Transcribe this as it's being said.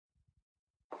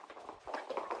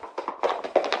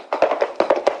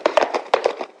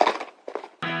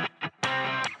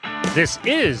This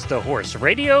is the Horse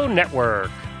Radio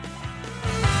Network.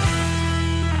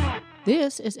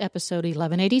 This is episode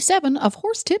 1187 of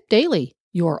Horse Tip Daily,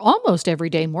 your almost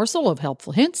everyday morsel of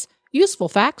helpful hints, useful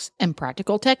facts, and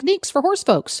practical techniques for horse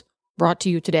folks. Brought to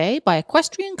you today by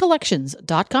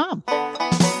EquestrianCollections.com.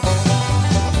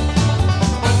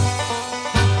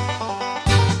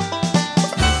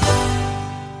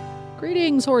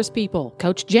 Greetings, horse people.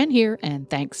 Coach Jen here, and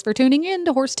thanks for tuning in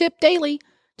to Horse Tip Daily.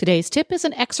 Today's tip is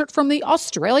an excerpt from the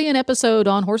Australian episode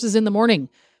on Horses in the Morning.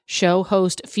 Show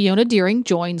host Fiona Deering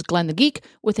joins Glenn the Geek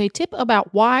with a tip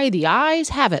about why the eyes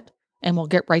have it. And we'll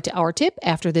get right to our tip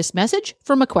after this message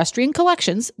from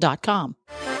EquestrianCollections.com.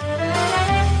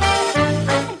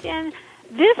 Hi, Jen.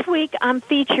 This week I'm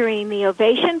featuring the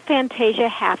Ovation Fantasia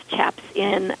half chaps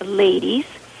in ladies.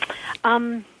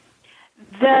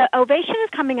 The Ovation is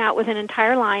coming out with an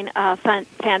entire line of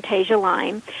Fantasia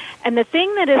line. And the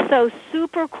thing that is so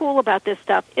super cool about this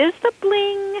stuff is the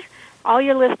bling. All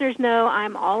your listeners know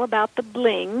I'm all about the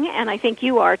bling, and I think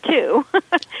you are too.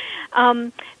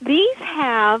 These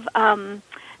have some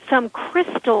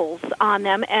crystals on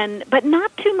them, but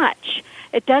not too much.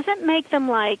 It doesn't make them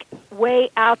like way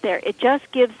out there. It just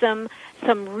gives them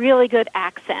some really good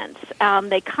accents.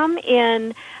 They come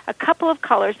in a couple of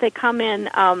colors. They come in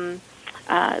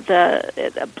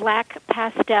the black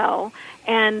pastel,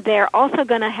 and they're also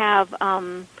going to have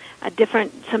some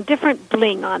different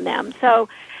bling on them. So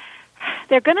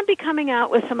they're going to be coming out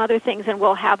with some other things, and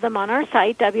we'll have them on our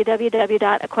site,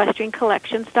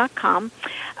 www.equestriancollections.com,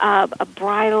 a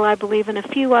bridle, I believe, and a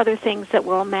few other things that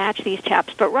will match these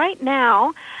chaps. But right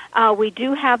now, we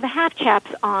do have the half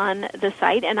chaps on the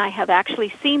site, and I have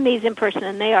actually seen these in person,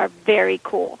 and they are very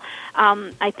cool.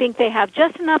 I think they have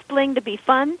just enough bling to be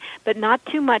fun, but not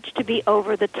too much to be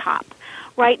over the top.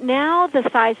 Right now, the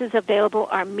sizes available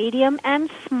are medium and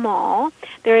small.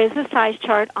 There is a size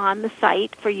chart on the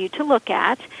site for you to look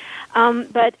at,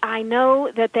 but I know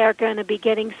that they're going to be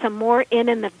getting some more in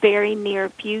the very near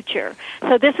future.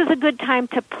 So this is a good time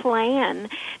to plan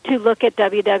to look at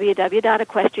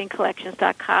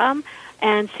www.equestriancollections.com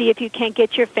and see if you can't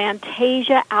get your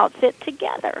Fantasia outfit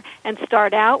together and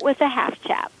start out with the half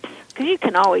chaps, because you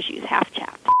can always use half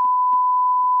chaps.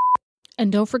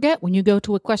 And don't forget, when you go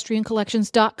to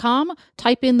EquestrianCollections.com,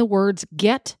 type in the words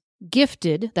Get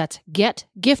Gifted, that's Get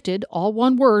Gifted, all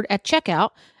one word, at checkout,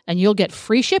 and you'll get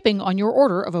free shipping on your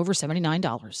order of over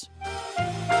 $79.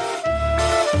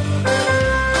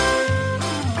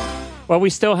 Well, we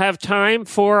still have time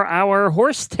for our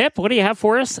horse tip. What do you have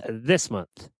for us this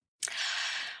month?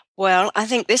 Well, I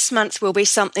think this month will be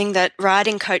something that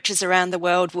riding coaches around the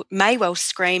world may well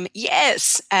scream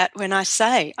yes at when I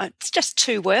say. It's just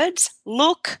two words: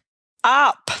 look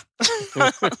up.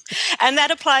 And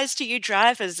that applies to you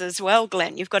drivers as well,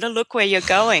 Glenn. You've got to look where you're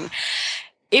going.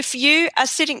 If you are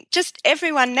sitting, just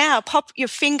everyone now, pop your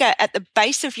finger at the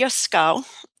base of your skull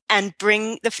and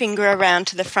bring the finger around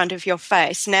to the front of your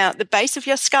face. Now, the base of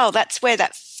your skull, that's where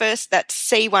that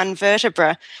C1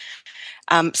 vertebra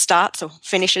starts or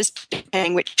finishes,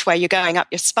 depending which way you're going up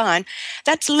your spine.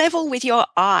 That's level with your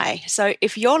eye. So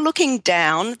if you're looking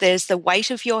down, there's the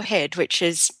weight of your head, which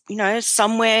is,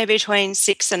 somewhere between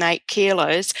 6 and 8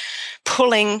 kilos,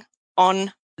 pulling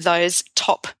on those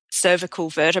top cervical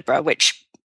vertebra, which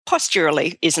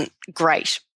posturally isn't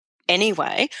great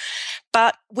anyway.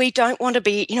 But we don't want to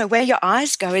be, where your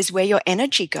eyes go is where your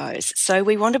energy goes. So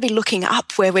we want to be looking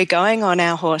up where we're going on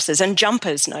our horses. And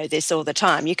jumpers know this all the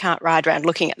time. You can't ride around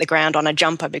looking at the ground on a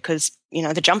jumper because,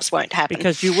 the jumps won't happen.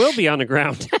 Because you will be on the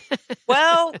ground.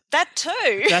 Well, that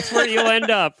too. That's where you'll end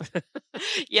up.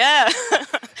 Yeah.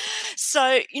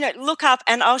 So, look up,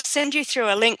 and I'll send you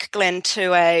through a link, Glenn,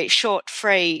 to a short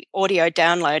free audio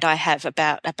download I have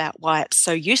about why it's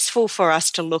so useful for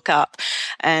us to look up.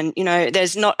 And,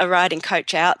 there's not a riding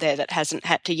coach out there that hasn't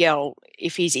had to yell,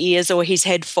 if his ears or his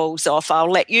head falls off,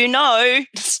 I'll let you know,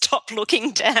 stop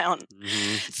looking down.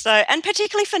 Mm-hmm. So, and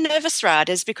particularly for nervous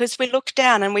riders, because we look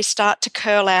down and we start to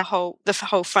curl the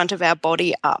whole front of our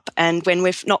body up. And when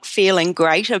we're not feeling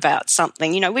great about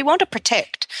something, we want to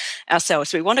protect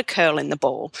ourselves. We want to curl in the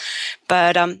ball,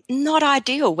 but not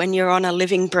ideal when you're on a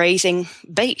living, breathing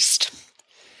beast.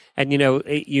 And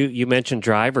you mentioned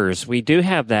drivers. We do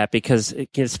have that because,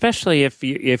 especially if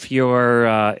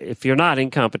you're not in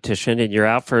competition and you're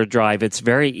out for a drive, it's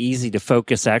very easy to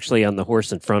focus actually on the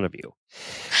horse in front of you.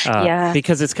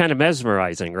 Because it's kind of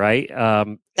mesmerizing, right?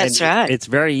 That's right. It's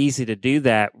very easy to do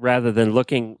that rather than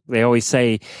looking. They always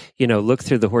say, look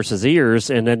through the horse's ears,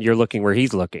 and then you're looking where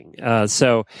he's looking. In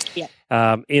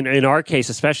our case,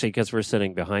 especially because we're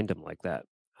sitting behind him like that,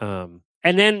 and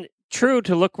then true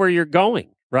to look where you're going.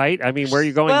 Right? I mean, where are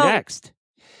you going next?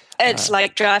 It's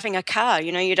like driving a car.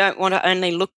 You don't want to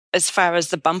only look as far as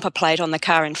the bumper plate on the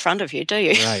car in front of you, do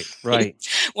you? Right.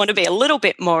 You want to be a little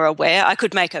bit more aware. I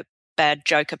could make a bad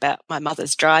joke about my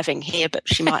mother's driving here, but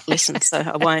she might listen, so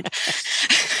I won't.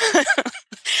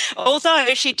 Although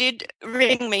she did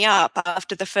ring me up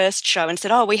after the first show and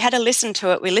said, we had to listen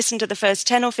to it. We listened to the first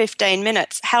 10 or 15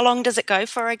 minutes. How long does it go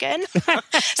for again?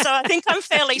 So I think I'm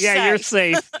fairly safe. Yeah, you're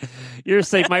safe. You're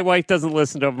safe. My wife doesn't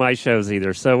listen to my shows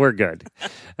either, so we're good.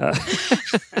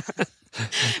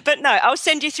 But no, I'll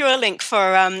send you through a link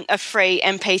for a free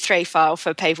MP3 file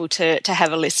for people to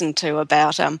have a listen to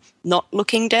about not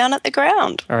looking down at the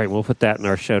ground. All right, we'll put that in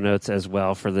our show notes as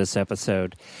well for this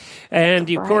episode. And,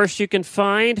 of course, you can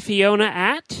find Fiona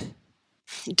at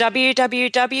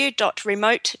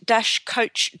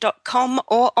www.remote-coach.com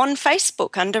or on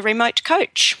Facebook under Remote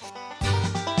Coach.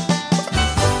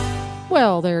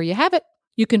 Well, there you have it.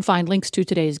 You can find links to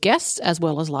today's guests as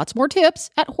well as lots more tips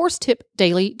at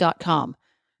horsetipdaily.com.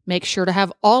 Make sure to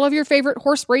have all of your favorite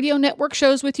Horse Radio Network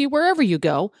shows with you wherever you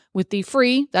go with the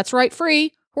free, that's right,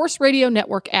 free, Horse Radio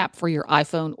Network app for your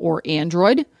iPhone or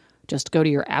Android. Just go to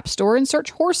your app store and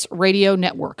search Horse Radio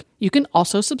Network. You can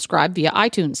also subscribe via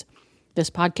iTunes. This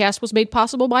podcast was made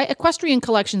possible by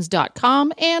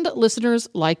EquestrianCollections.com and listeners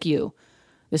like you.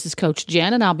 This is Coach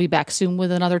Jen, and I'll be back soon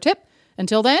with another tip.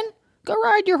 Until then, go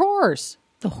ride your horse.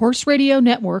 The Horse Radio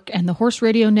Network and the Horse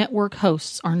Radio Network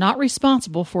hosts are not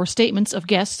responsible for statements of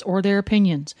guests or their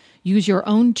opinions. Use your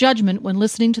own judgment when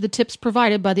listening to the tips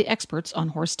provided by the experts on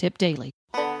Horse Tip Daily.